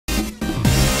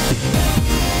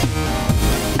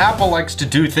Apple likes to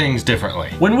do things differently.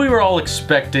 When we were all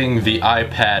expecting the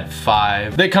iPad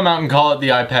 5, they come out and call it the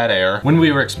iPad Air. When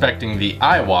we were expecting the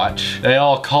iWatch, they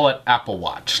all call it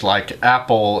AppleWatch. Like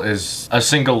Apple is a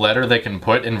single letter they can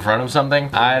put in front of something.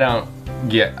 I don't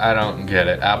get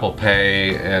it. Apple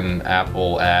Pay and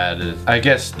Apple Ad. I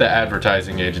guess the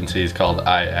advertising agency is called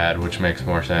iAd, which makes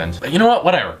more sense. But you know what?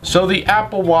 Whatever. So the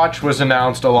Apple Watch was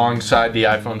announced alongside the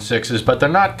iPhone 6s, but they're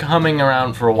not coming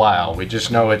around for a while. We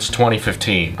just know it's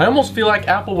 2015. I almost feel like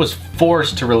Apple was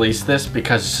forced to release this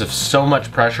because of so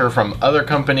much pressure from other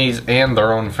companies and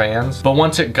their own fans. But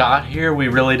once it got here, we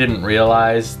really didn't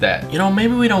realize that, you know,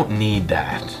 maybe we don't need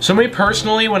that. So me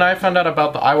personally, when I found out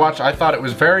about the iWatch, I thought it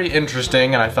was very interesting,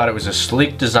 and I thought it was a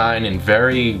sleek design and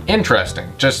very interesting.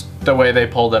 Just the way they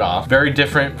pulled it off. Very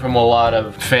different from a lot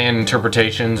of fan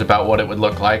interpretations about what it would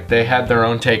look like. They had their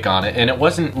own take on it, and it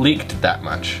wasn't leaked that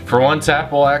much. For once,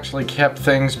 Apple actually kept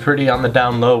things pretty on the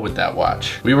down low with that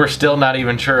watch. We were still not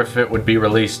even sure if it would be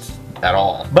released at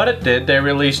all. But it did. They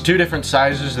released 2 different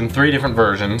sizes and 3 different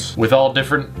versions with all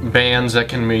different bands that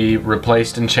can be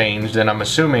replaced and changed, and I'm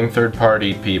assuming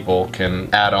third-party people can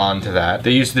add on to that.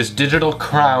 They used this digital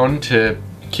crown to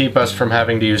keep us from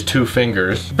having to use 2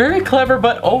 fingers. Very clever,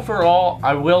 but overall,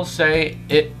 I will say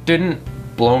it didn't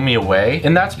blow me away.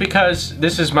 And that's because,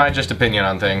 this is my just opinion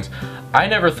on things, I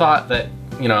never thought that,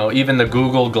 you know, even the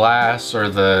Google Glass or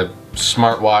the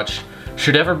smartwatch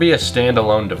should ever be a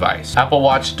standalone device. Apple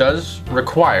Watch does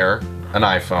require an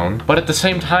iPhone, but at the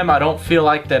same time, I don't feel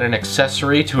like that an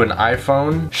accessory to an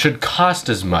iPhone should cost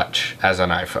as much as an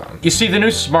iPhone. You see, the new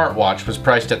smartwatch was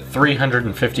priced at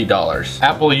 $350.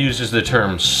 Apple uses the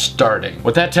term starting.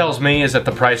 What that tells me is that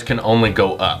the price can only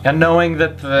go up. And knowing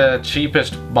that the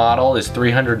cheapest model is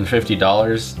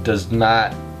 $350 does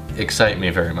not excite me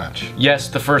very much. Yes,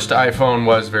 the first iPhone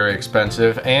was very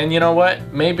expensive, and you know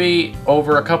what? Maybe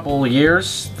over a couple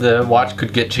years the watch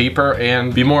could get cheaper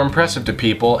and be more impressive to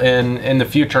people, and in the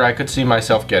future I could see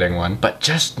myself getting one, but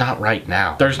just not right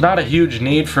now. There's not a huge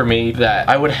need for me that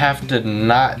I would have to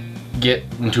not get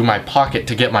into my pocket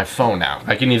to get my phone out.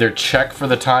 I can either check for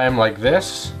the time like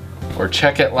this or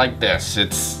check it like this.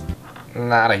 It's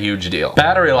not a huge deal.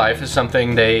 Battery life is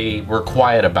something they were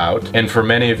quiet about, and for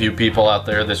many of you people out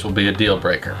there, this will be a deal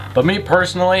breaker. But me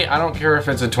personally, I don't care if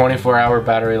it's a 24-hour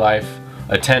battery life,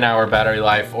 a 10-hour battery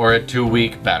life, or a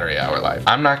 2-week battery hour life.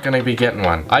 I'm not gonna be getting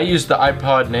one. I used the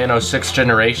iPod Nano 6th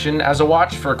generation as a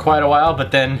watch for quite a while,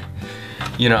 but then,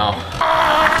 you know,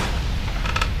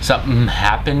 something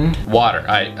happened. Water.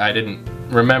 I didn't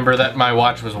remember that my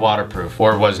watch was waterproof,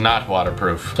 or was not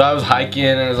waterproof. So I was hiking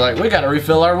and I was like, we gotta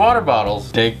refill our water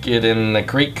bottles. Take it in the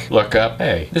creek, look up,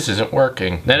 hey, this isn't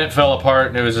working. Then it fell apart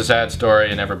and it was a sad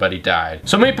story and everybody died.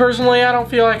 So me personally, I don't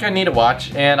feel like I need a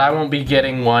watch, and I won't be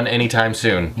getting one anytime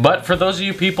soon. But for those of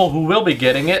you people who will be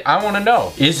getting it, I wanna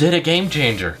know, is it a game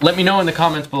changer? Let me know in the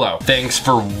comments below. Thanks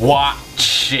for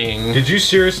watching. Did you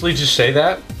seriously just say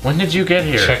that? When did you get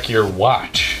here? Check your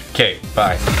watch. Okay,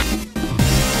 bye.